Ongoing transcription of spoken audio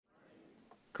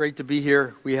Great to be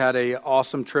here. We had an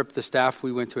awesome trip. The staff,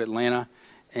 we went to Atlanta,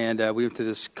 and we went to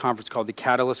this conference called the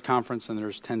Catalyst Conference, and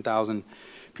there's 10,000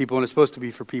 people, and it's supposed to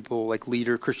be for people like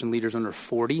Christian leaders under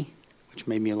 40, which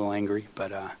made me a little angry,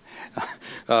 but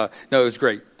no, it was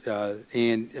great.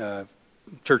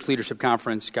 Church Leadership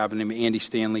Conference, a guy by the name of Andy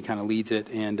Stanley kind of leads it,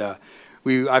 and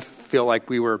I feel like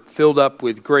we were filled up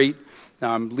with great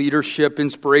leadership,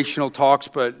 inspirational talks,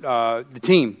 but the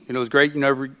team, it was great. You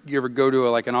ever go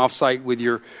to an offsite with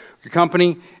your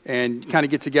company and kind of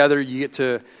get together, you get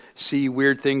to see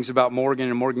weird things about Morgan,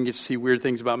 and Morgan gets to see weird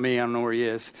things about me. I don't know where he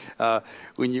is.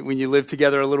 When you live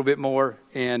together a little bit more,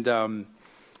 and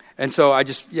so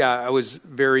I was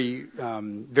very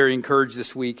very encouraged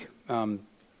this week, and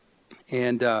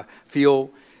feel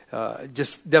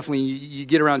just definitely you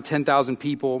get around 10,000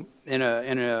 people in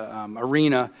a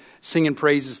arena singing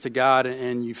praises to God,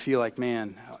 and you feel like,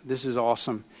 man, this is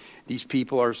awesome. These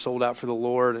people are sold out for the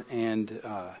Lord, and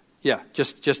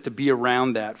just to be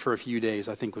around that for a few days,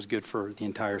 I think was good for the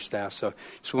entire staff. So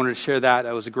just wanted to share that.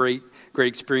 That was a great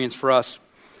experience for us.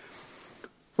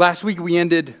 Last week we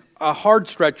ended a hard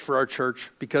stretch for our church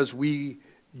because we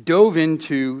dove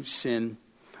into sin,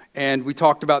 and we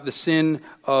talked about the sin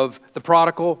of the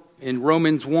prodigal in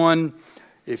Romans 1.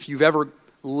 If you've ever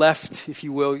left, if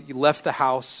you will, you left the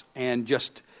house and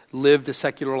just lived a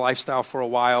secular lifestyle for a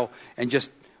while, and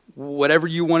just whatever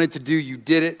you wanted to do, you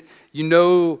did it. You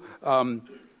know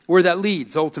where that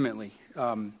leads ultimately.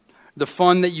 The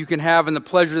fun that you can have and the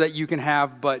pleasure that you can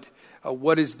have, but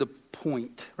what is the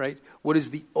point, right? What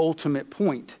is the ultimate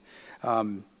point?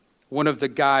 One of the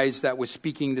guys that was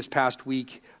speaking this past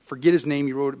week, forget his name,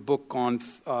 he wrote a book on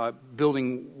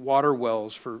building water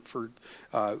wells for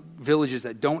villages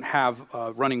that don't have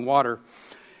running water,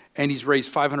 and he's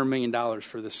raised $500 million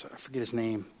for this. I forget his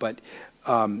name, but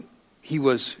he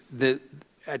was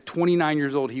at 29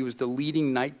 years old, he was the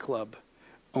leading nightclub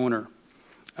owner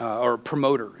or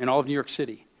promoter in all of New York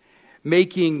City,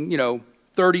 making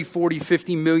 30, 40,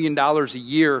 $50 million a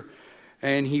year.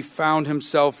 And he found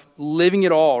himself living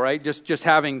it all, right? Just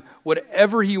having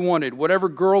whatever he wanted, whatever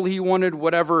girl he wanted,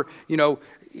 whatever,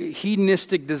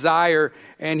 hedonistic desire.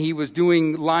 And he was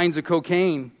doing lines of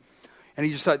cocaine. And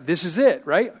he just thought, this is it,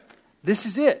 right? This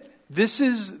is it. This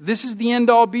is the end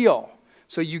all be all.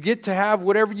 So you get to have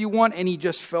whatever you want. And he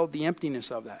just felt the emptiness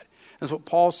of that. That's what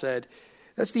Paul said.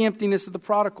 That's the emptiness of the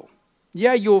prodigal.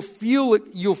 Yeah, you'll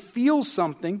feel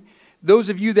something. Those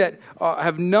of you that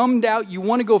have numbed out, you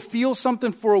want to go feel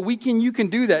something for a weekend, you can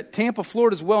do that. Tampa,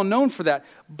 Florida is well known for that.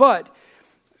 But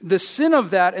the sin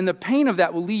of that and the pain of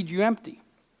that will lead you empty.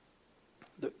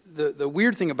 The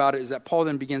weird thing about it is that Paul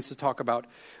then begins to talk about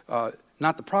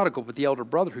not the prodigal, but the elder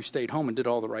brother who stayed home and did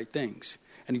all the right things.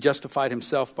 And he justified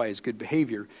himself by his good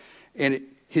behavior. And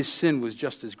his sin was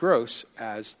just as gross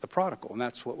as the prodigal. And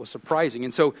that's what was surprising.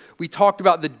 And so we talked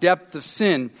about the depth of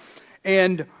sin.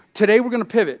 And today we're going to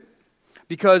pivot,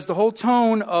 because the whole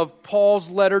tone of Paul's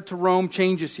letter to Rome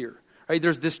changes here. Right?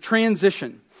 There's this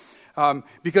transition.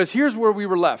 Because here's where we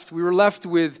were left. We were left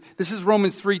with, this is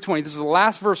Romans 3:20. This is the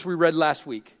last verse we read last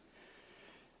week.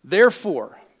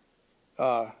 Therefore,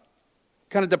 kind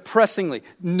of depressingly,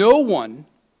 no one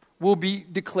will be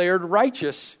declared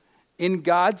righteous in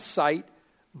God's sight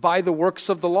by the works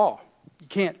of the law. You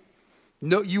can't.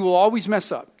 No, you will always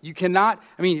mess up. You cannot,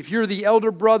 if you're the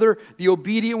elder brother, the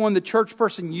obedient one, the church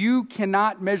person, you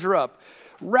cannot measure up.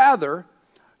 Rather,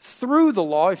 through the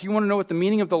law, if you want to know what the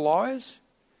meaning of the law is,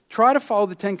 try to follow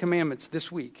the 10 Commandments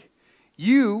this week.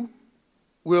 You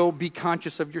will be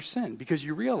conscious of your sin because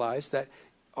you realize that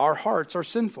our hearts are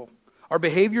sinful. Our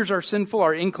behaviors are sinful,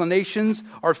 our inclinations,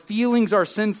 our feelings are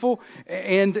sinful,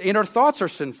 and our thoughts are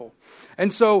sinful.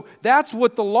 And so that's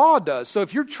what the law does. So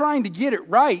if you're trying to get it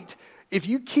right, if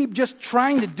you keep just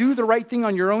trying to do the right thing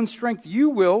on your own strength, you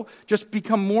will just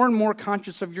become more and more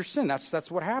conscious of your sin. That's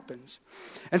what happens.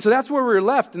 And so that's where we're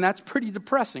left, and that's pretty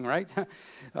depressing, right?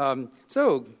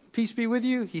 So, peace be with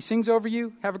you. He sings over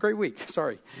you. Have a great week.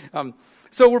 Sorry.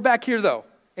 So we're back here, though.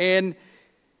 And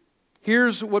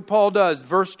here's what Paul does.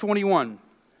 Verse 21.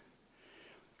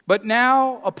 But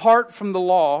now, apart from the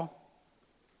law,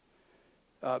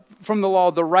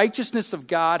 the righteousness of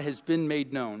God has been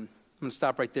made known. I'm going to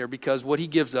stop right there because what he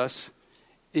gives us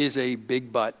is a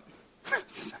big but.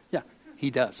 Yeah, he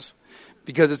does.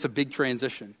 Because it's a big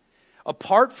transition.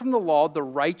 Apart from the law, the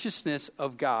righteousness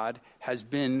of God has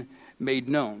been made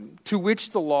known, to which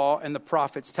the law and the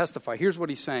prophets testify. Here's what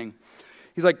he's saying.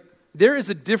 He's like, there is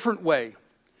a different way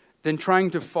than trying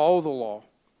to follow the law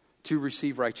to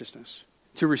receive righteousness,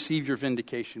 to receive your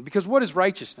vindication. Because what is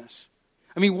righteousness?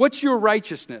 What's your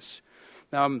righteousness?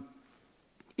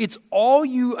 It's all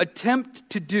you attempt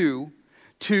to do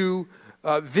to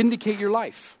vindicate your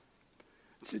life.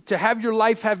 To have your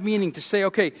life have meaning, to say,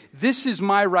 okay, this is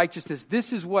my righteousness.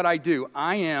 This is what I do.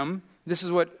 This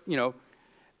is what,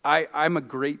 I'm a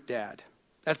great dad.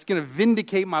 That's going to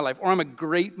vindicate my life. Or I'm a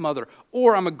great mother.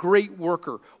 Or I'm a great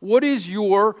worker. What is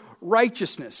your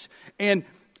righteousness? And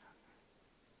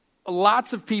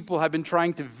lots of people have been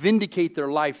trying to vindicate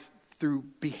their life through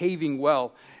behaving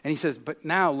well. And he says, but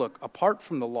now look, apart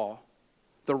from the law,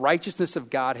 the righteousness of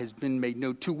God has been made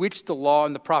known, to which the law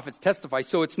and the prophets testify.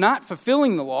 So it's not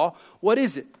fulfilling the law. What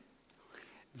is it?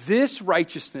 This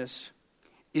righteousness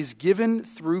is given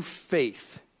through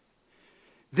faith.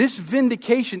 This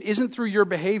vindication isn't through your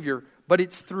behavior, but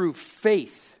it's through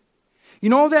faith. You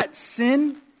know that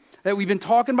sin that we've been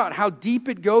talking about, how deep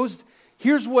it goes?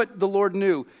 Here's what the Lord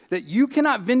knew, that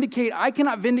I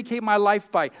cannot vindicate my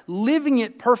life by living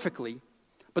it perfectly,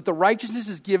 but the righteousness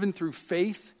is given through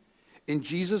faith in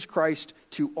Jesus Christ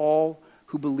to all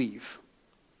who believe.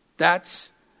 That's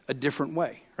a different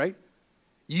way, right?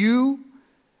 You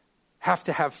have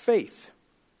to have faith,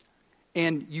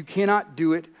 and you cannot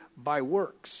do it by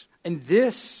works. And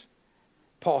this,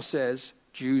 Paul says,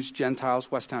 Jews, Gentiles,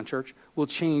 Westtown Church, will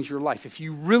change your life if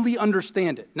you really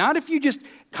understand it. Not if you just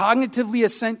cognitively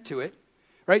assent to it,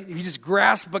 right? If you just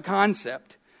grasp a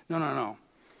concept. No.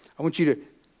 I want you to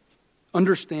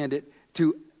understand it,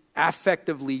 to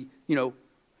affectively,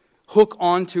 hook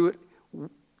onto it,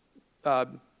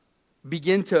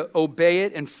 begin to obey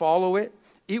it and follow it.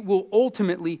 It will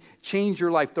ultimately change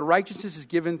your life. The righteousness is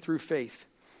given through faith.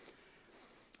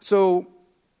 So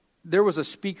there was a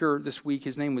speaker this week.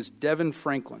 His name was Devin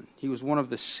Franklin. He was one of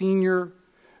the senior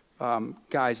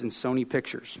guys in Sony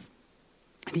Pictures.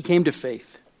 He came to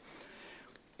faith.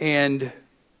 And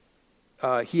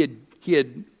he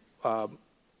had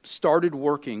started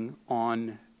working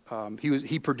on,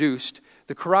 he produced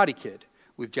The Karate Kid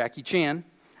with Jackie Chan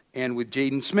and with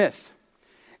Jaden Smith.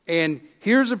 And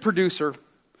here's a producer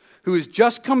who has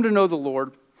just come to know the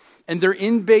Lord, and they're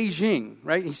in Beijing,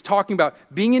 right? He's talking about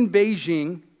being in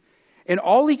Beijing, and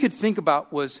all he could think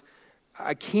about was,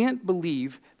 I can't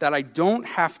believe that I don't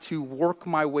have to work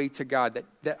my way to God,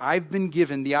 that I've been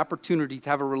given the opportunity to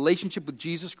have a relationship with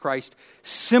Jesus Christ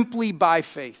simply by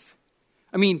faith.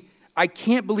 I mean, I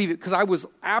can't believe it because I was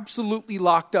absolutely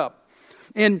locked up.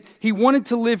 And he wanted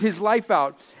to live his life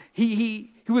out.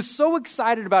 He was so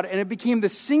excited about it, and it became the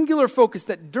singular focus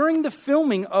that during the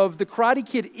filming of The Karate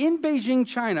Kid in Beijing,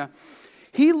 China,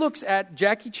 he looks at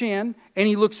Jackie Chan and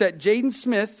he looks at Jaden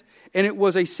Smith, and it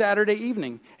was a Saturday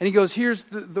evening. And he goes, here's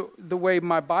the way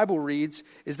my Bible reads,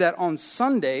 is that on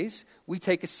Sundays, we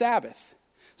take a Sabbath.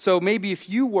 So maybe if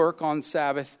you work on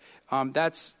Sabbath,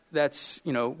 that's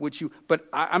but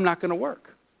I'm not going to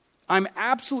work. I'm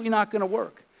absolutely not going to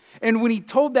work. And when he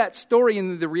told that story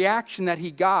and the reaction that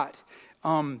he got,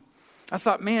 I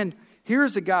thought, man,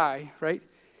 here's a guy, right?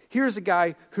 Here's a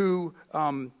guy who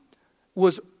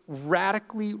was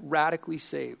radically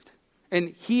saved.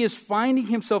 And he is finding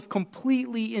himself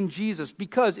completely in Jesus,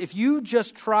 because if you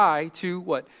just try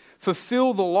to,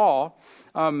 fulfill the law,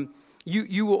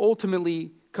 you will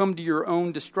ultimately come to your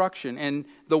own destruction. And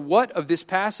the what of this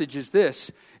passage is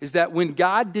this, is that when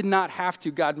God did not have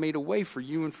to, God made a way for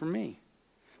you and for me.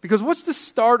 Because what's the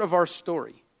start of our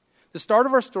story? The start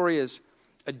of our story is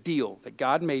a deal that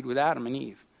God made with Adam and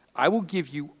Eve. I will give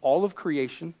you all of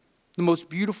creation, the most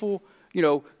beautiful,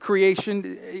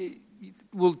 creation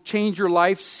will change your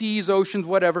life, seas, oceans,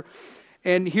 whatever.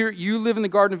 And here, you live in the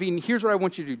Garden of Eden. Here's what I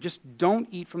want you to do. Just don't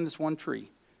eat from this one tree.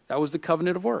 That was the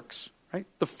covenant of works, right?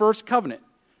 The first covenant.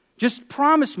 Just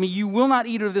promise me you will not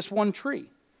eat of this one tree.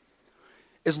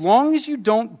 As long as you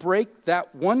don't break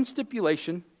that one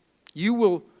stipulation, you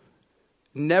will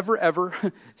never ever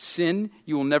sin.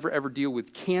 You will never ever deal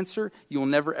with cancer. You will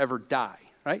never ever die,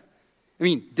 right? I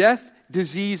mean, death,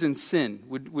 disease, and sin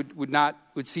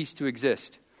would cease to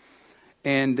exist.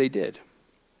 And they did.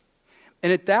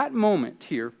 And at that moment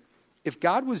here, if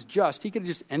God was just, he could have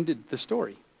just ended the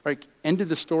story, right? Ended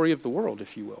the story of the world,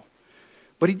 if you will.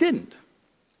 But he didn't.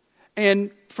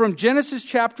 And from Genesis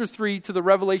chapter 3 to the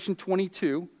Revelation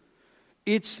 22,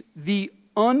 it's the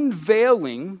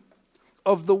unveiling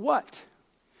of the what?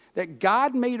 That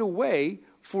God made a way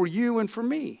for you and for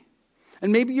me.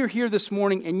 And maybe you're here this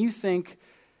morning and you think,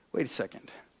 wait a second,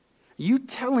 are you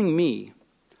telling me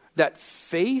that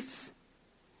faith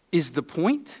is the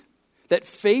point? That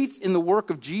faith in the work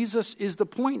of Jesus is the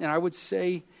point? And I would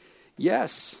say,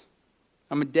 yes.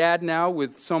 I'm a dad now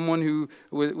with someone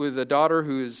with a daughter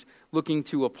who is looking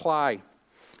to apply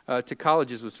to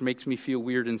colleges, which makes me feel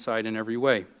weird inside in every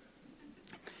way.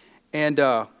 And,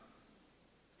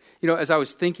 as I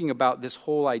was thinking about this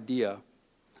whole idea,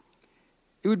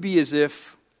 It would be as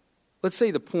if, let's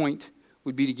say the point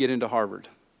would be to get into Harvard.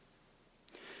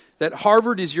 That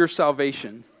Harvard is your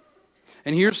salvation.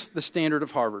 And here's the standard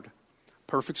of Harvard.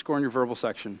 Perfect score in your verbal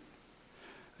section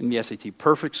in the SAT.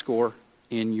 Perfect score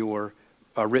in your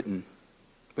written,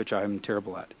 which I'm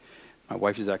terrible at. My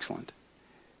wife is excellent.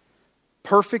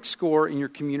 Perfect score in your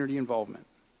community involvement,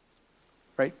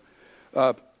 right?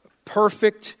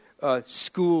 Perfect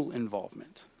school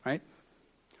involvement, right?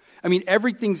 I mean,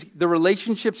 the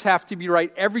relationships have to be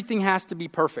right. Everything has to be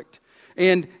perfect.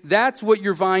 And that's what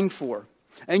you're vying for.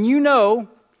 And you know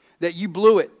that you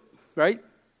blew it, right?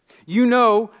 You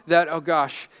know that, oh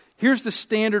gosh, here's the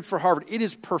standard for Harvard. It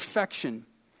is perfection.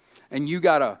 And you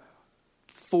got a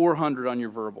 400 on your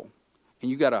verbal.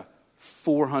 And you got a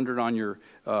 400 on your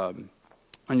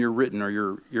written or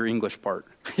your English part.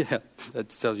 Yeah, that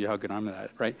tells you how good I'm at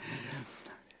it, right?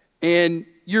 And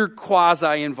you're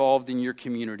quasi-involved in your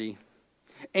community.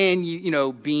 And, you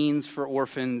know, beans for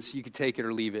orphans, you could take it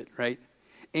or leave it, right?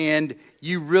 And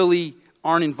you really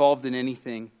aren't involved in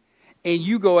anything. And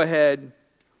you go ahead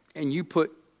and you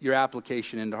put your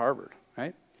application into Harvard,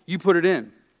 right? You put it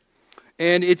in.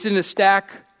 And it's in a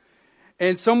stack.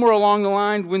 And somewhere along the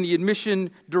line, when the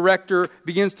admission director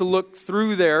begins to look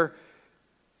through there,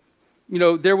 you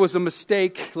know, there was a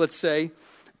mistake, let's say,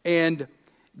 and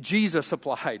Jesus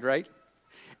applied, right?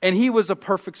 And he was a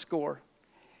perfect score.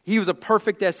 He was a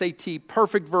perfect SAT,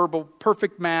 perfect verbal,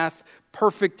 perfect math,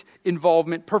 perfect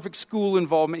involvement, perfect school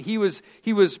involvement. He was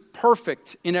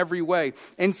perfect in every way.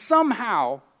 And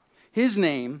somehow, his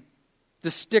name, the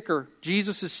sticker,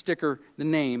 Jesus' sticker, the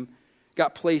name,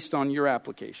 got placed on your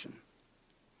application.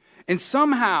 And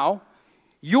somehow,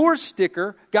 your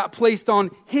sticker got placed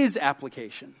on his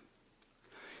application.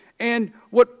 And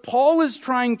what Paul is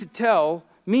trying to tell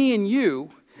me and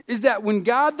you is that when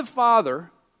God the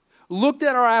Father looked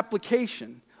at our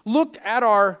application, looked at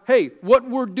what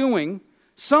we're doing,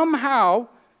 somehow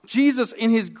Jesus in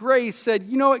his grace said,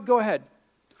 you know what, go ahead.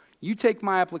 You take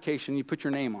my application, you put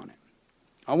your name on it.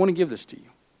 I want to give this to you.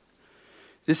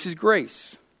 This is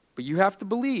grace. But you have to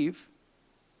believe,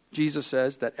 Jesus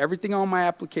says, that everything on my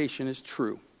application is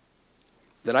true.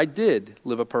 That I did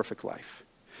live a perfect life.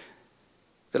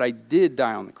 That I did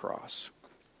die on the cross.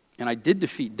 And I did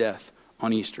defeat death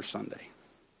on Easter Sunday.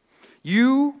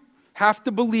 You have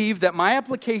to believe that my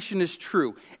application is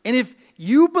true. And if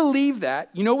you believe that,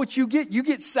 you know what you get? You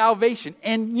get salvation.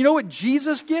 And you know what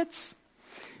Jesus gets?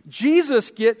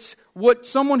 Jesus gets what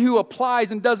someone who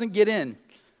applies and doesn't get in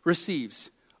receives.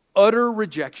 Utter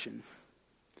rejection.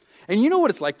 And you know what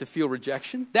it's like to feel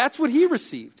rejection? That's what he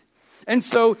received. And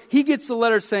so he gets the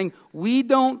letter saying, we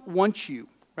don't want you,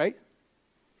 right?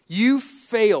 You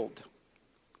failed.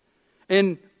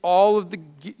 And all of the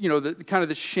kind of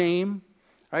the shame,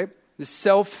 right? The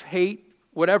self-hate,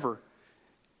 whatever,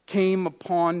 came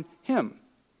upon him.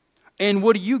 And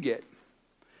what do you get?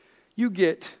 You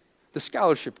get the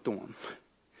scholarship dorm.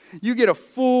 You get a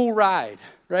full ride,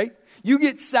 right? You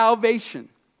get salvation.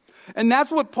 And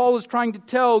that's what Paul is trying to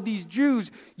tell these Jews.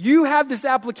 You have this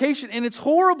application and it's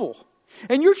horrible.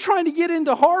 And you're trying to get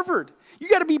into Harvard. You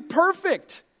got to be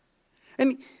perfect.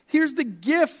 And here's the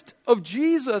gift of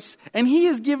Jesus, and he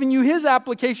has given you his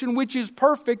application, which is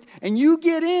perfect, and you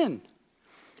get in.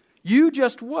 You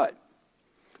just what?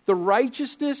 The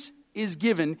righteousness is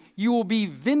given. You will be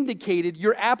vindicated.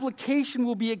 Your application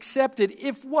will be accepted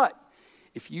if what?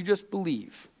 If you just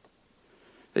believe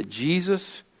that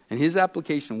Jesus and his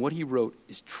application, what he wrote,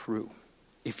 is true.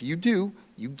 If you do,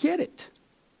 you get it.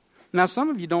 Now, some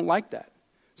of you don't like that.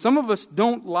 Some of us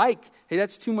don't like, hey,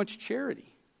 that's too much charity.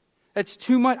 That's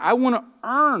too much. I want to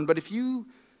earn. But if you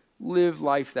live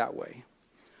life that way,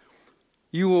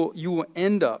 you will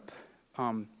end up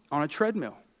on a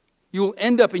treadmill. You will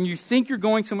end up and you think you're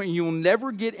going somewhere and you will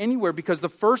never get anywhere because the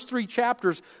first 3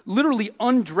 chapters literally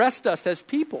undressed us as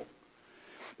people.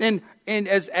 And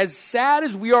as sad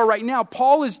as we are right now,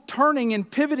 Paul is turning and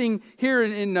pivoting here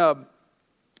in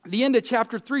the end of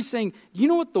chapter 3 saying, you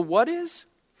know what the what is?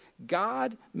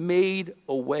 God made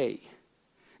a way.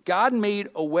 God made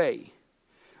a way.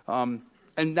 And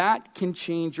that can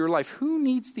change your life. Who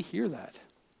needs to hear that?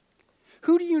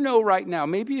 Who do you know right now?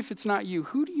 Maybe if it's not you,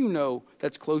 who do you know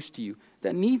that's close to you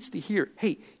that needs to hear,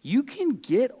 hey, you can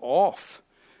get off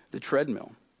the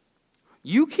treadmill.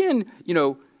 You can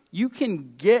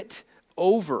get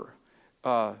over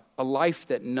a life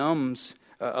that numbs,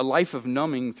 a life of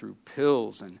numbing through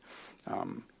pills and,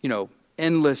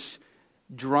 endless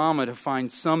drama to find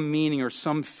some meaning or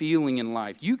some feeling in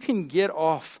life. You can get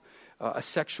off a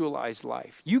sexualized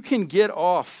life. You can get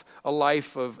off a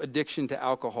life of addiction to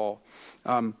alcohol.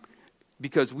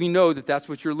 because we know that that's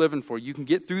what you're living for. You can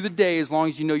get through the day as long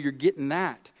as you know you're getting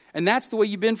that. And that's the way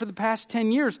you've been for the past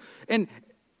 10 years. And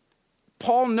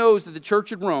Paul knows that the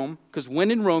church at Rome, because when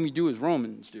in Rome, you do as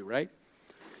Romans do, right?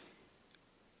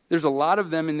 There's a lot of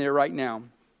them in there right now.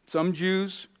 Some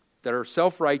Jews that are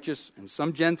self-righteous and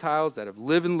some Gentiles that have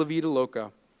lived in La Vida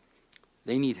Loca.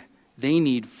 They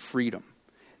need freedom.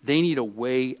 They need a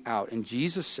way out. And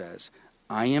Jesus says,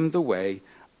 I am the way,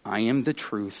 I am the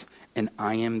truth, and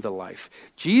I am the life.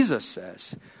 Jesus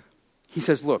says, he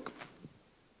says, look,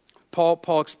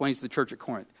 Paul explains to the church at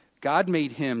Corinth, God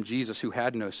made him, Jesus, who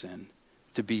had no sin,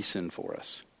 to be sin for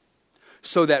us,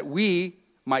 so that we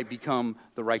might become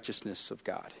the righteousness of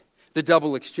God. The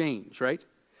double exchange, right?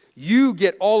 You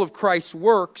get all of Christ's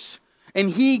works, and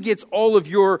he gets all of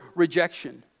your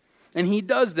rejection. And he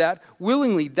does that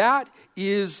willingly. That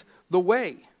is the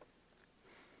way.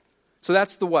 So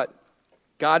that's the what?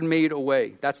 God made a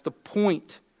way. That's the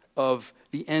point of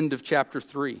the end of chapter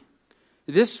 3.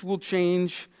 This will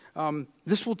change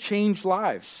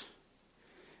lives.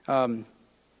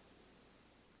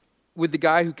 With the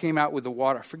guy who came out with the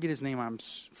water, I forget his name, I'm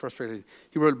frustrated.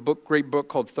 He wrote a great book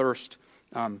called Thirst.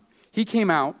 He came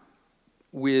out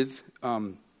with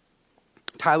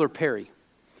Tyler Perry,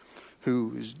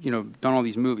 who's done all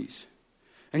these movies.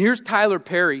 And here's Tyler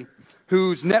Perry,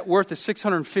 whose net worth is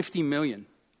 $650 million.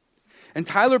 And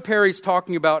Tyler Perry's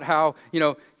talking about how,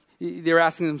 they're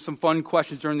asking him some fun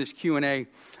questions during this Q&A.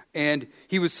 And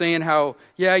he was saying how,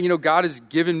 God has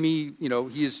given me,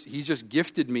 he's just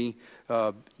gifted me,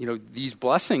 these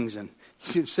blessings. And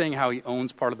he was saying how he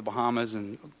owns part of the Bahamas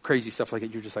and crazy stuff like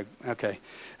that. You're just like, okay.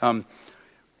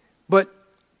 But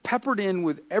peppered in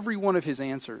with every one of his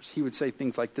answers, he would say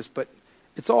things like this, but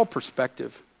it's all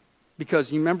perspective.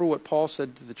 Because you remember what Paul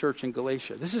said to the church in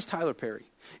Galatia. This is Tyler Perry.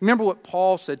 Remember what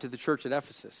Paul said to the church at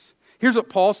Ephesus. Here's what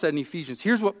Paul said in Ephesians.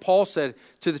 Here's what Paul said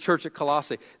to the church at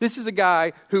Colossae. This is a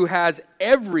guy who has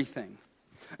everything.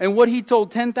 And what he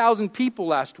told 10,000 people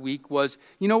last week was,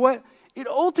 you know what? It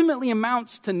ultimately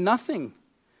amounts to nothing.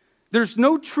 There's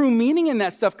no true meaning in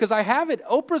that stuff because I have it.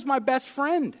 Oprah's my best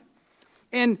friend.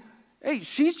 And, hey,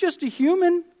 she's just a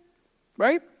human,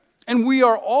 right? And we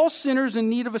are all sinners in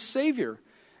need of a Savior.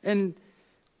 And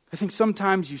I think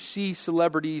sometimes you see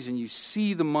celebrities and you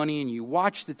see the money and you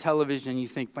watch the television and you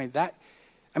think, man,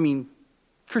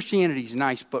 Christianity's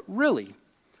nice, but really,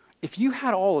 if you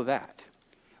had all of that,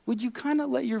 would you kind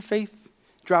of let your faith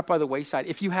drop by the wayside?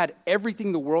 If you had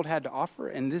everything the world had to offer,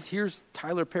 and here's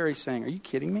Tyler Perry saying, are you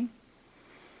kidding me?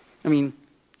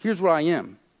 Here's what I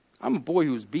am. I'm a boy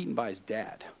who was beaten by his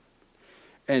dad.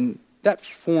 And that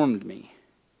formed me.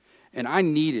 And I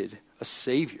needed a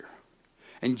Savior.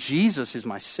 And Jesus is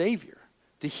my Savior.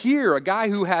 To hear a guy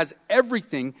who has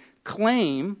everything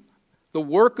claim the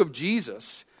work of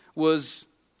Jesus was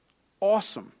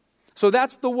awesome. So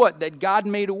that's the what? That God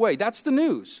made a way. That's the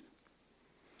news.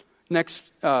 Next,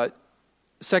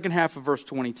 second half of verse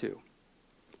 22.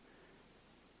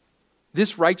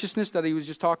 This righteousness that he was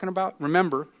just talking about,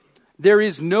 remember, there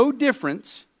is no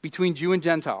difference between Jew and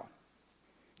Gentile.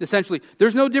 Essentially,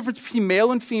 there's no difference between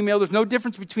male and female. There's no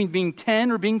difference between being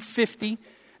 10 or being 50,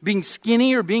 being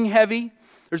skinny or being heavy.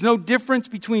 There's no difference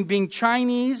between being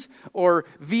Chinese or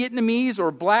Vietnamese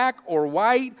or black or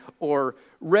white or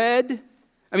red.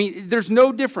 There's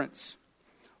no difference.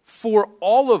 For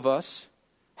all of us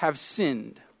have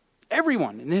sinned.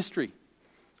 Everyone in the history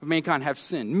of mankind have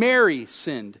sinned. Mary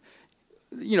sinned.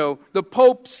 The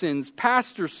Pope sins,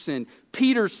 pastors sinned,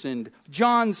 Peter sinned,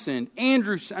 John sinned,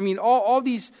 Andrew sinned. All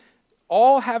these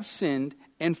all have sinned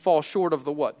and fall short of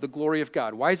the what? The glory of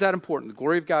God. Why is that important? The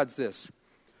glory of God's this.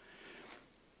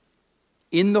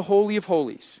 In the Holy of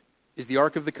Holies is the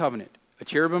Ark of the Covenant. A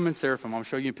cherubim and seraphim, I'll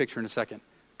show you a picture in a second,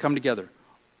 come together.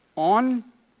 On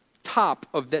top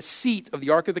of that seat of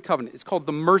the Ark of the Covenant, it's called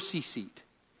the mercy seat.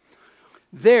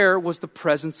 There was the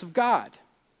presence of God.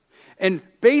 And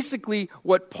basically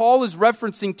what Paul is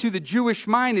referencing to the Jewish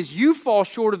mind is you fall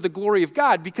short of the glory of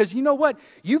God because you know what?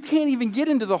 You can't even get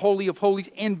into the Holy of Holies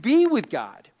and be with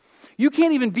God. You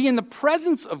can't even be in the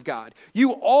presence of God.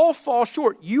 You all fall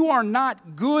short. You are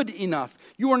not good enough.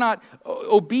 You are not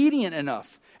obedient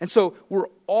enough. And so we're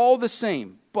all the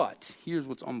same. But here's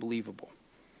what's unbelievable.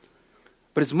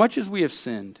 But as much as we have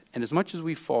sinned and as much as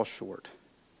we fall short,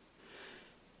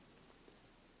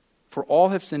 for all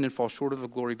have sinned and fall short of the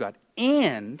glory of God.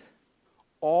 And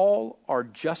all are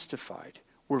justified.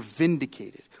 We're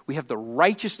vindicated. We have the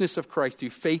righteousness of Christ through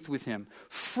faith with him.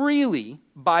 Freely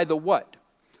by the what?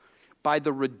 By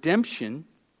the redemption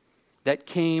that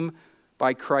came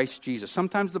by Christ Jesus.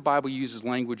 Sometimes the Bible uses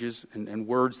languages and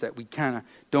words that we kind of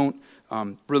don't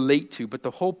relate to. But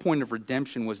the whole point of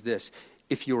redemption was this.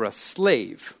 if you're a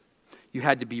slave, you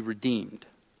had to be redeemed.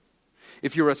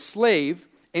 If you're a slave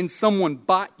and someone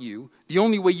bought you, the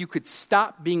only way you could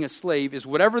stop being a slave is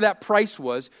whatever that price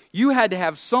was, you had to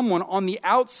have someone on the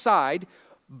outside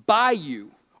buy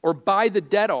you or buy the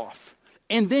debt off,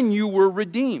 and then you were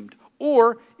redeemed.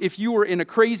 Or if you were in a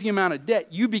crazy amount of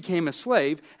debt, you became a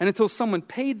slave, and until someone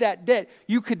paid that debt,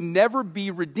 you could never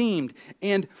be redeemed.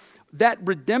 And that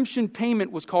redemption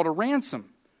payment was called a ransom.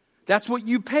 That's what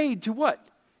you paid to what?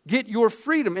 Get your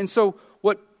freedom. And so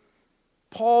what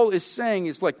Paul is saying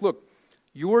is like, look,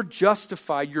 you're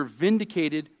justified, you're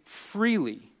vindicated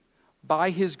freely by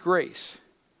his grace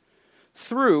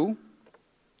through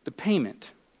the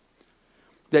payment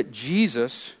that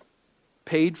Jesus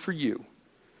paid for you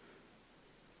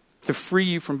to free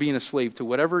you from being a slave to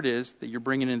whatever it is that you're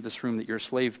bringing into this room that you're a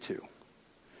slave to.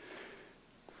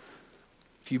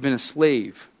 If you've been a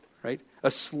slave, right?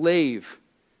 A slave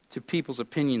to people's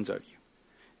opinions of you.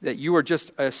 That you are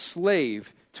just a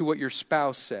slave to what your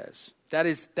spouse says. That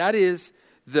is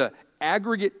the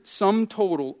aggregate sum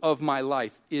total of my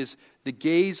life is the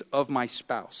gaze of my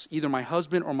spouse, either my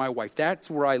husband or my wife. That's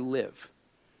where I live.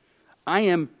 I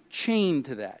am chained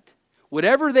to that.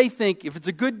 Whatever they think, if it's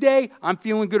a good day, I'm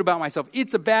feeling good about myself.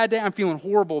 It's a bad day, I'm feeling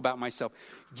horrible about myself.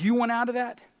 Do you want out of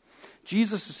that?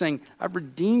 Jesus is saying, I've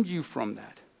redeemed you from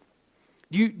that.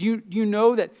 Do you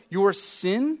know that your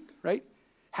sin, right,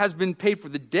 has been paid for?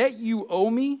 The debt you owe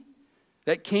me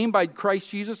that came by Christ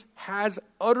Jesus has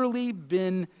utterly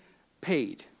been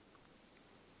paid.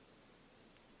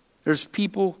 There's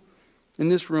people in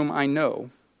this room I know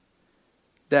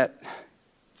that,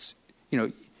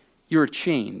 you're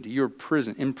chained, you're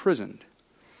imprisoned,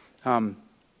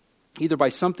 either by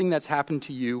something that's happened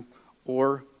to you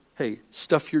or, hey,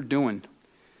 stuff you're doing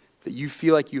that you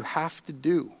feel like you have to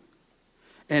do.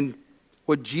 And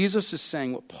what Jesus is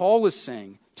saying, what Paul is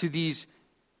saying to these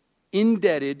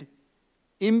indebted,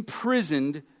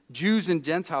 imprisoned Jews and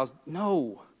Gentiles,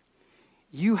 no,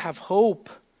 you have hope.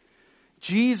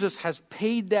 Jesus has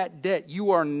paid that debt.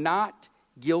 You are not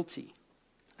guilty.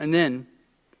 And then,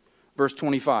 verse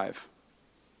 25.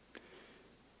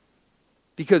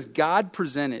 Because God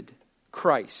presented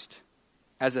Christ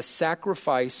as a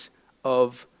sacrifice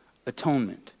of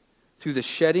atonement through the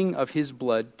shedding of his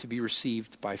blood to be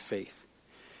received by faith.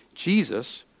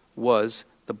 Jesus was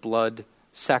the blood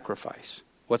sacrifice.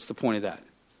 What's the point of that?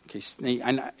 Okay,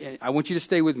 I want you to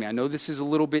stay with me. I know this is a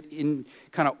little bit in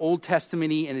kind of Old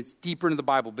Testament-y and it's deeper into the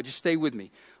Bible, but just stay with me.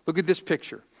 Look at this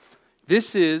picture.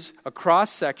 This is a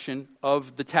cross-section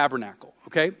of the tabernacle,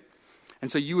 okay? And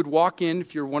so you would walk in,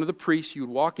 if you're one of the priests, you would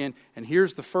walk in, and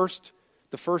here's the first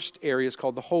area is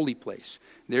called the holy place.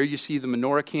 There you see the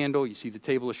menorah candle, you see the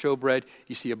table of showbread,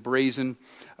 you see a brazen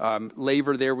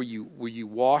laver there where you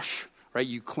wash, right?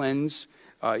 You cleanse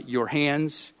your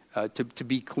hands to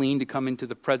be clean, to come into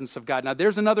the presence of God. Now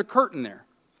there's another curtain there.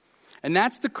 And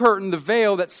that's the curtain, the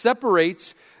veil that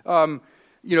separates,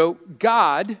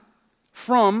 God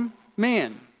from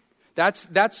man. That's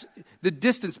the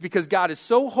distance, because God is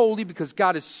so holy, because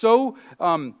God is so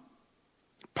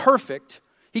perfect,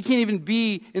 he can't even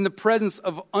be in the presence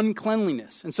of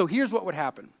uncleanliness. And so here's what would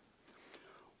happen.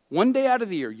 One day out of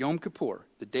the year, Yom Kippur,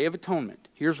 the Day of Atonement,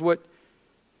 here's what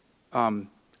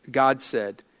God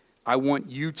said, I want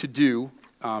you to do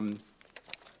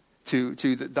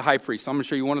to the high priest. I'm going to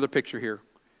show you one other picture here.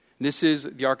 This is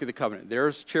the Ark of the Covenant.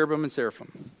 There's cherubim and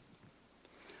seraphim.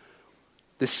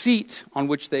 The seat on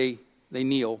which they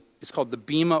kneel is called the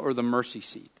bema, or the mercy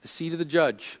seat, the seat of the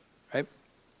judge, right?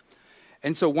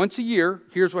 And so once a year,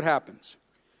 here's what happens.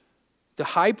 The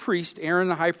high priest, Aaron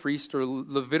the high priest, or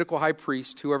Levitical high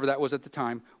priest, whoever that was at the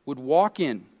time, would walk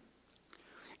in.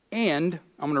 And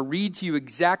I'm going to read to you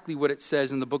exactly what it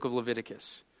says in the book of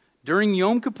Leviticus. During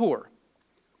Yom Kippur,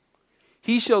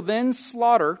 he shall then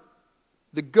slaughter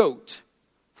the goat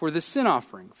for the sin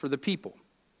offering for the people,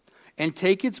 and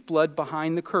take its blood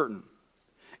behind the curtain,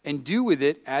 and do with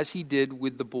it as he did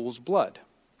with the bull's blood.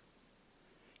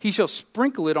 He shall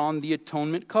sprinkle it on the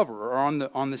atonement cover, or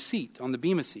on the seat, on the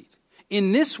bema seat.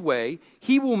 In this way,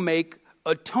 he will make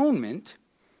atonement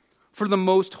for the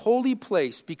most holy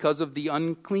place because of the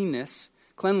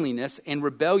cleanliness and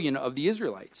rebellion of the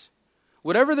Israelites.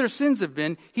 Whatever their sins have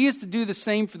been, he is to do the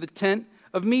same for the tent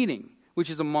of meeting, which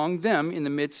is among them in the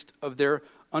midst of their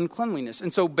uncleanliness.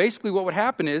 And so basically what would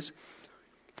happen is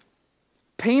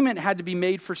payment had to be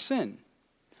made for sin.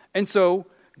 And so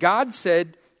God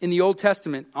said in the Old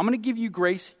Testament, I'm going to give you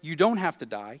grace. You don't have to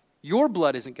die. Your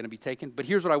blood isn't going to be taken. But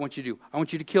here's what I want you to do. I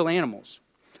want you to kill animals.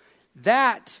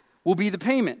 That will be the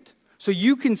payment. So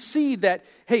you can see that,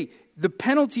 hey, the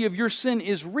penalty of your sin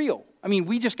is real. I mean,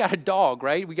 we just got a dog,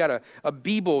 right? We got a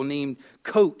Beagle named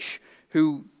Coach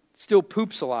who still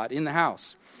poops a lot in the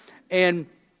house. And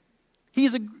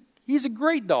he's a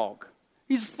great dog.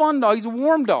 He's a fun dog. He's a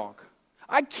warm dog.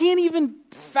 I can't even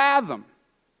fathom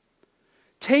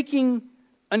taking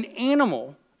an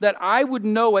animal that I would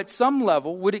know at some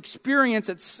level, would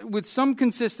experience with some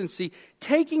consistency,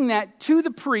 taking that to the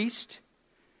priest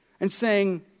and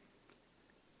saying,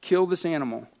 kill this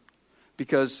animal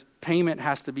because payment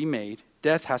has to be made.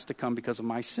 Death has to come because of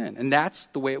my sin. And that's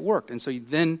the way it worked. And so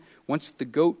then, once the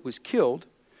goat was killed,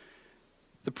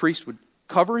 the priest would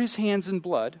cover his hands in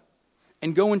blood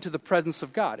and go into the presence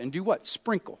of God and do what?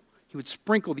 Sprinkle. He would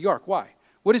sprinkle the ark. Why?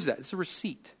 What is that? It's a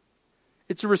receipt.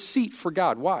 It's a receipt for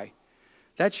God. Why?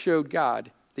 That showed God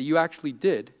that you actually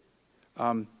did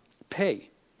pay,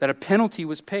 that a penalty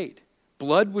was paid.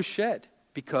 Blood was shed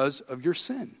because of your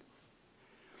sin.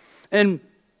 And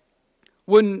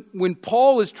when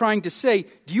Paul is trying to say,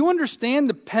 do you understand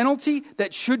the penalty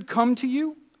that should come to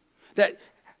you? That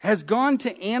has gone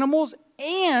to animals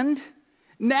and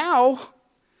now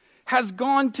has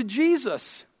gone to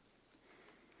Jesus.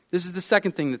 This is the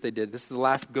second thing that they did. This is the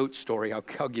last goat story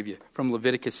I'll give you from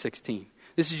Leviticus 16.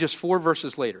 This is just 4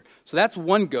 verses later. So that's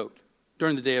one goat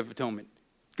during the Day of Atonement.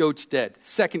 Goat's dead.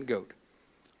 Second goat.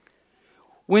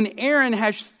 When Aaron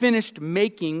has finished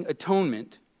making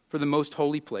atonement for the most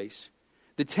holy place,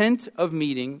 the tent of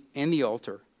meeting and the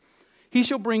altar, he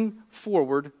shall bring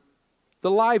forward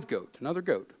the live goat, another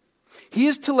goat. He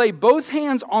is to lay both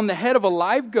hands on the head of a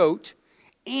live goat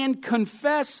and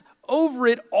confess over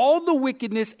it all the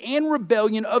wickedness and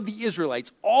rebellion of the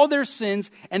Israelites, all their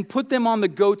sins, and put them on the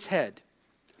goat's head.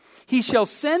 He shall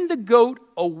send the goat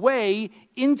away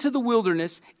into the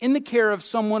wilderness in the care of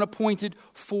someone appointed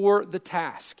for the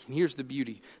task. And here's the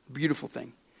beautiful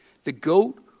thing. The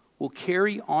goat will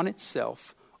carry on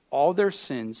itself all their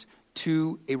sins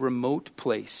to a remote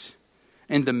place,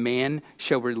 and the man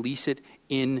shall release it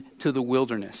into the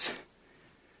wilderness.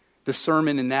 The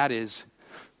sermon in that is,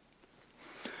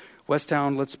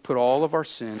 Westtown, let's put all of our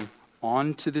sin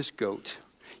onto this goat.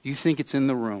 You think it's in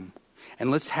the room.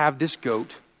 And let's have this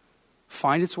goat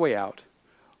find its way out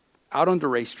onto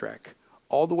Racetrack,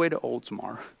 all the way to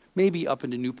Oldsmar, maybe up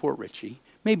into Newport Richey,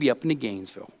 maybe up into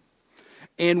Gainesville.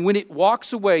 And when it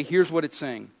walks away, here's what it's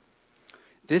saying.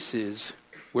 This is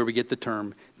where we get the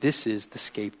term, this is the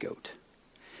scapegoat.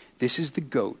 This is the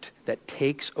goat that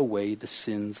takes away the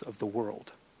sins of the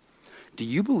world. Do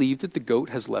you believe that the goat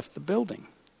has left the building?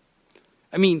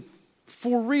 I mean,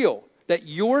 for real, that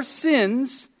your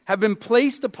sins have been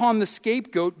placed upon the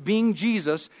scapegoat, being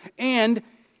Jesus, and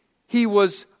he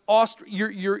was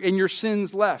your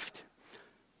sins left.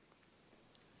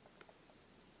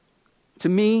 To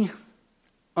me,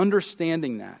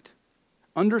 understanding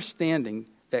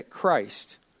that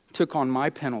Christ took on my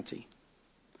penalty,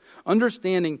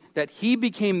 understanding that he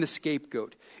became the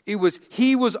scapegoat, he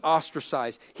was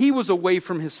ostracized, he was away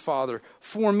from his Father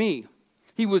for me.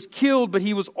 He was killed, but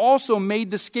he was also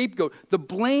made the scapegoat. The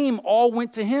blame all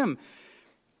went to him.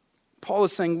 Paul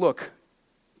is saying, look,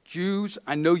 Jews,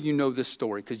 I know you know this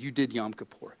story because you did Yom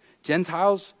Kippur.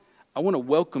 Gentiles, I want to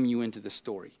welcome you into this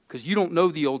story because you don't know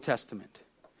the Old Testament.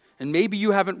 And maybe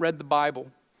you haven't read the Bible,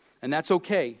 and that's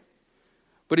okay.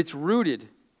 But it's rooted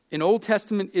in Old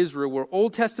Testament Israel, where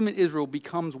Old Testament Israel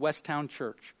becomes Westtown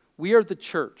Church. We are the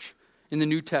church in the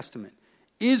New Testament.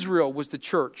 Israel was the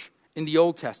church in the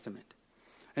Old Testament.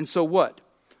 And so what?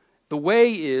 The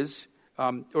way is,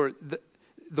 the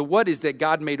what is that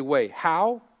God made a way.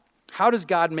 How? How does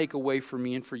God make a way for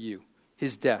me and for you?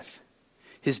 His death.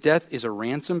 His death is a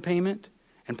ransom payment.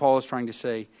 And Paul is trying to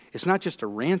say, it's not just a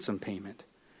ransom payment.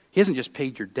 He hasn't just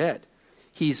paid your debt.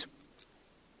 He's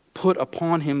put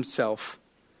upon himself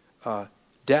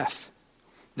death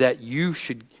that you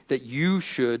should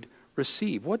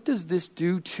receive. What does this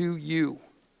do to you?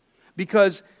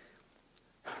 Because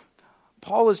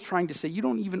Paul is trying to say, you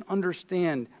don't even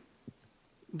understand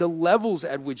the levels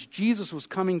at which Jesus was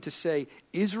coming to say,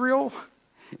 Israel,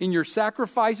 in your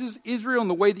sacrifices, Israel in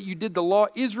the way that you did the law,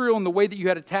 Israel in the way that you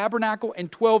had a tabernacle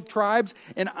and 12 tribes,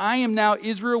 and I am now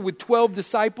Israel with 12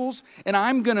 disciples, and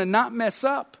I'm going to not mess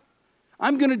up.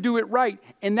 I'm going to do it right,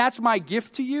 and that's my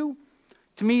gift to you.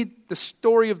 To me, the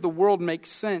story of the world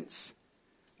makes sense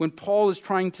when Paul is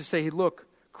trying to say, hey, look,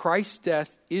 Christ's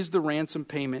death is the ransom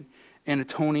payment and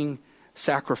atoning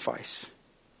sacrifice.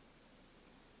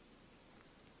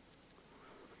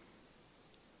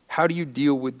 How do you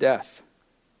deal with death?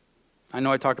 I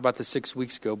know I talked about this 6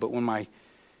 weeks ago, but when my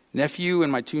nephew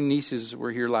and my 2 nieces were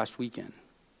here last weekend,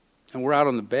 and we're out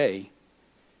on the bay,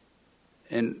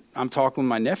 and I'm talking with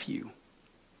my nephew,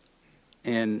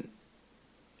 And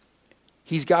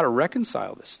he's got to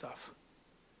reconcile this stuff.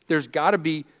 There's got to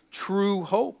be true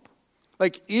hope.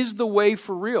 Like, is the way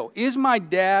for real? Is my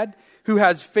dad who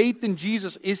has faith in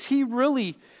Jesus, is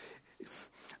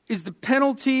the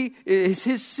penalty, is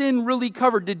his sin really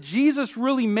covered? Did Jesus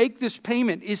really make this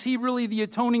payment? Is he really the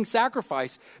atoning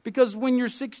sacrifice? Because when you're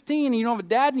 16 and you don't have a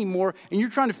dad anymore and you're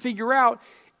trying to figure out,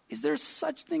 is there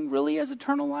such thing really as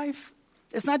eternal life?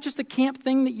 It's not just a camp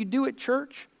thing that you do at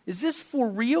church. Is this for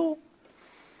real?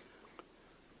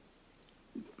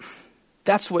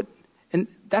 That's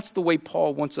the way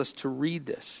Paul wants us to read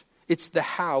this. It's the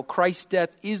how. Christ's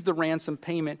death is the ransom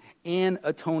payment and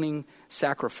atoning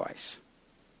sacrifice.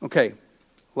 Okay,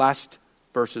 last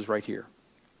verses right here.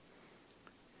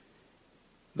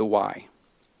 The why.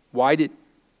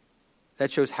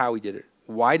 That shows how he did it.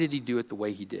 Why did he do it the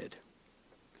way he did?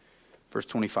 Verse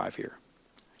 25 here.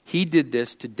 He did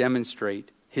this to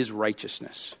demonstrate his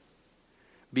righteousness,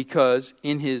 because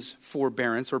in his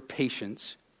forbearance or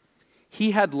patience,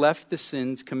 he had left the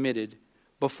sins committed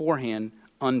beforehand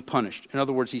unpunished. In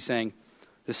other words, he's saying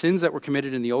the sins that were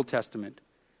committed in the Old Testament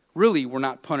really were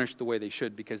not punished the way they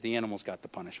should because the animals got the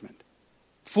punishment.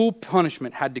 Full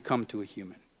punishment had to come to a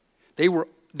human. They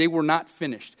were not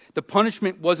finished. The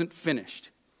punishment wasn't finished.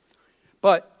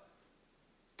 But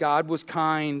God was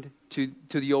kind to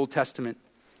the Old Testament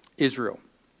Israel.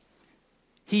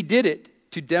 He did it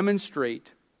to demonstrate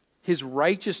his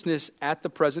righteousness at the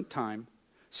present time,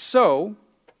 so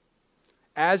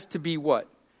as to be what?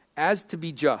 As to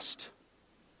be just.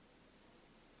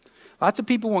 Lots of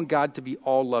people want God to be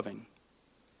all loving.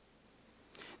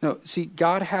 No, see,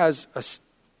 God has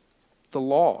the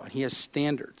law. He has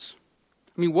standards.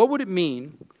 I mean, what would it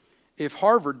mean if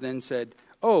Harvard then said,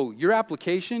 oh, your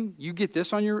application, you get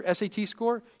this on your SAT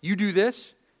score, you do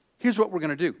this, here's what we're going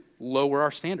to do. Lower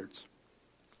our standards.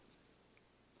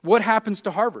 What happens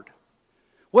to Harvard?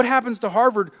 What happens to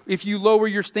Harvard if you lower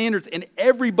your standards and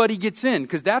everybody gets in?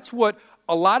 Because that's what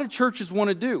a lot of churches want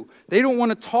to do. They don't want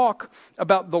to talk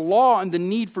about the law and the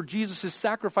need for Jesus'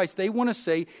 sacrifice. They want to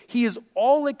say he is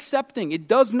all accepting. It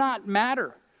does not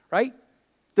matter, right?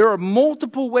 There are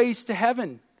multiple ways to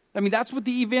heaven. I mean, that's what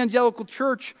the evangelical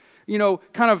church,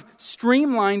 kind of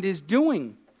streamlined is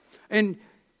doing. And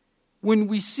when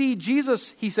we see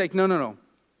Jesus, he's like, no.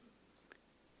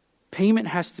 Payment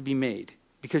has to be made.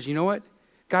 Because you know what?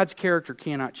 God's character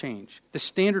cannot change. The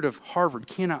standard of Harvard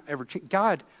cannot ever change.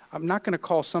 God, I'm not going to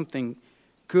call something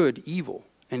good evil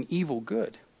and evil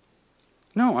good.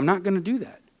 No, I'm not going to do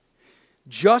that.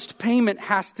 Just payment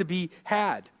has to be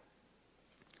had.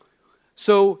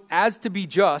 So, as to be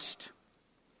just,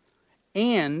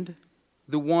 and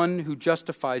the one who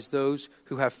justifies those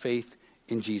who have faith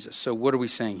in Jesus. So what are we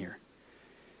saying here?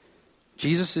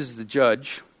 Jesus is the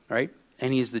judge, right?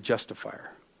 And he is the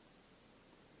justifier.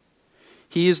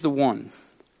 He is the one.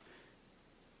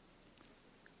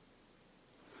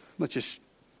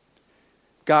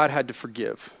 God had to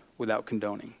forgive without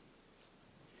condoning.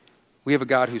 We have a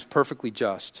God who's perfectly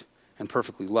just and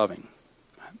perfectly loving.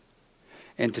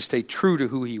 And to stay true to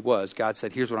who he was, God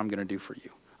said, here's what I'm going to do for you.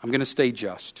 I'm going to stay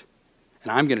just.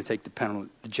 And I'm going to take the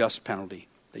just penalty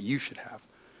that you should have.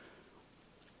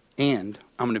 And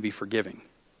I'm going to be forgiving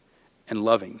and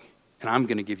loving. And I'm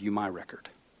going to give you my record.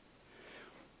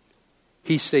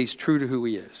 He stays true to who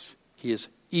he is. He is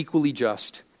equally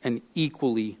just and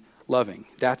equally loving.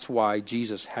 That's why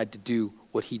Jesus had to do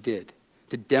what he did,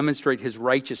 to demonstrate his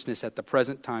righteousness at the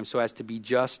present time so as to be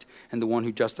just and the one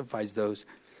who justifies those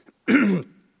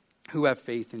who have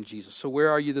faith in Jesus. So where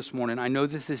are you this morning? I know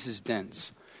that this is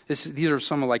dense. These are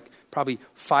some of probably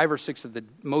 5 or 6 of the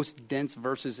most dense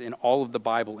verses in all of the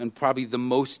Bible and probably the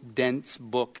most dense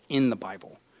book in the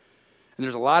Bible. And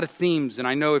there's a lot of themes, and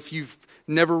I know if you've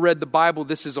never read the Bible,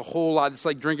 this is a whole lot. It's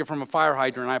like drinking from a fire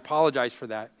hydrant, and I apologize for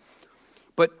that.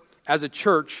 But as a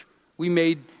church, we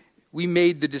made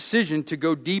the decision to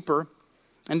go deeper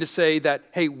and to say that,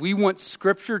 hey, we want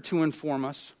Scripture to inform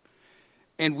us,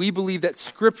 and we believe that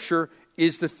Scripture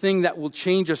is the thing that will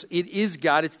change us. It is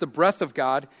God. It's the breath of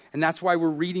God, and that's why we're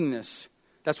reading this.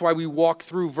 That's why we walk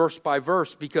through verse by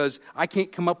verse, because I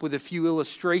can't come up with a few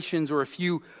illustrations or a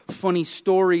few funny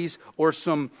stories or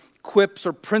some quips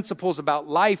or principles about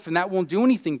life, and that won't do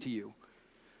anything to you.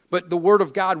 But the Word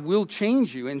of God will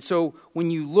change you. And so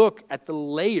when you look at the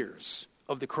layers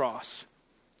of the cross,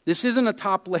 this isn't a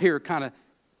top layer kind of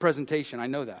presentation. I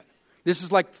know that. This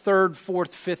is like 3rd,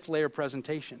 4th, 5th layer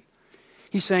presentation.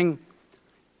 He's saying,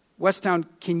 Westtown,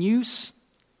 can you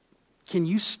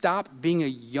stop being a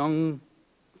young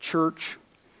church,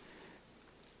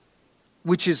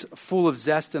 which is full of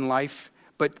zest and life,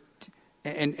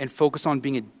 and focus on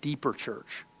being a deeper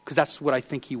church? because that's what I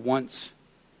think he wants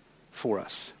for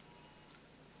us.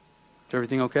 Is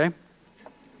everything okay?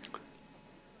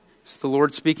 Is the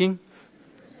Lord speaking?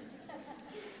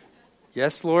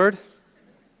 Yes, Lord.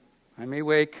 I may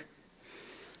wake.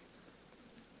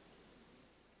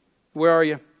 Where are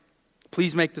you?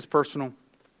 Please make this personal.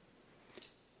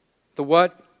 The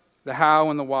what, the how,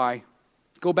 and the why.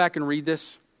 Go back and read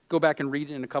this. Go back and read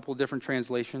it in a couple of different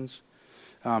translations.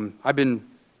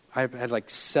 I've had like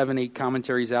 7, 8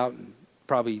 commentaries out, and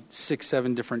probably 6,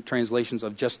 7 different translations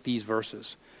of just these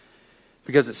verses,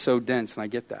 because it's so dense, and I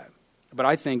get that. But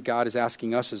I think God is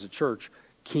asking us as a church,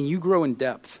 can you grow in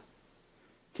depth?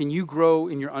 Can you grow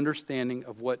in your understanding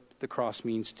of what the cross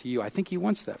means to you? I think he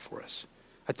wants that for us.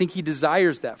 I think he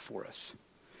desires that for us.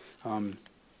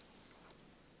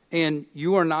 And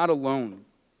you are not alone.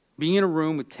 Being in a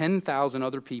room with 10,000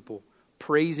 other people,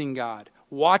 praising God,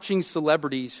 watching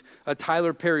celebrities,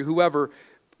 Tyler Perry, whoever,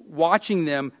 watching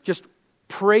them just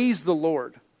praise the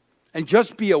Lord and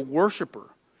just be a worshiper.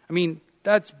 I mean,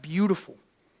 that's beautiful.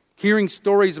 Hearing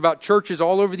stories about churches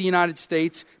all over the United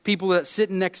States, people that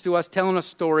sitting next to us telling us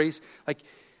stories. Like,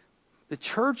 the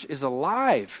church is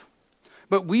alive.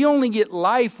 But we only get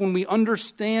life when we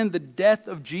understand the death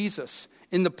of Jesus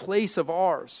in the place of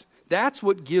ours. That's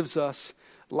what gives us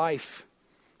life.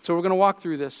 So we're going to walk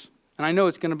through this. And I know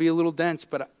it's going to be a little dense,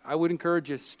 but I would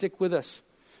encourage you, stick with us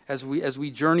as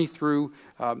we journey through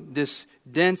this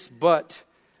dense but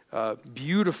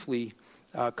beautifully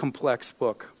complex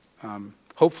book.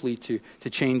 Hopefully to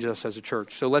change us as a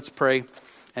church. So let's pray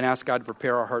and ask God to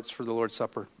prepare our hearts for the Lord's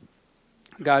Supper.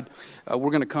 God,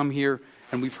 we're going to come here,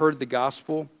 and we've heard the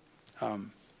gospel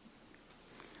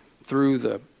through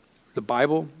the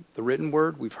Bible, the written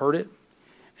word. We've heard it,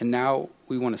 and now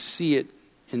we want to see it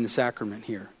in the sacrament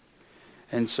here.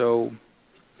 And so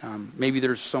maybe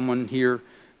there's someone here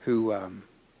who,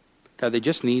 God, they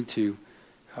just need to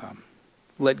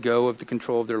let go of the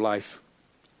control of their life.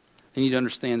 They need to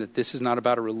understand that this is not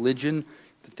about a religion,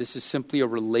 that this is simply a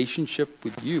relationship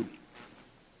with you.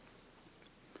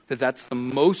 That's the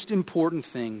most important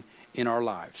thing in our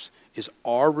lives, is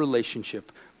our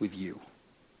relationship with you.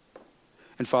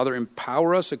 And Father,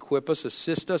 empower us, equip us,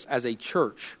 assist us as a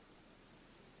church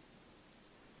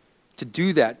to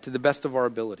do that to the best of our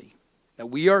ability. That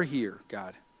we are here,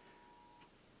 God,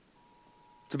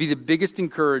 to be the biggest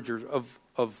encouragers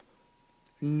of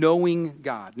knowing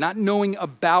God. Not knowing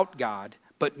about God,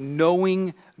 but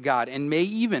knowing God. And may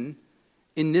even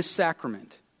in this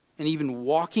sacrament, and even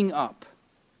walking up,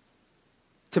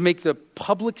 to make the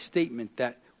public statement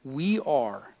that we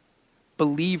are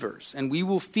believers and we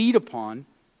will feed upon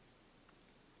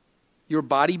your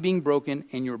body being broken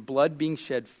and your blood being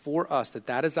shed for us,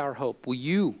 that is our hope. Will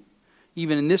you,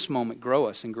 even in this moment, grow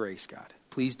us in grace, God?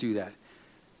 Please do that.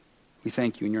 We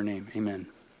thank you in your name. Amen.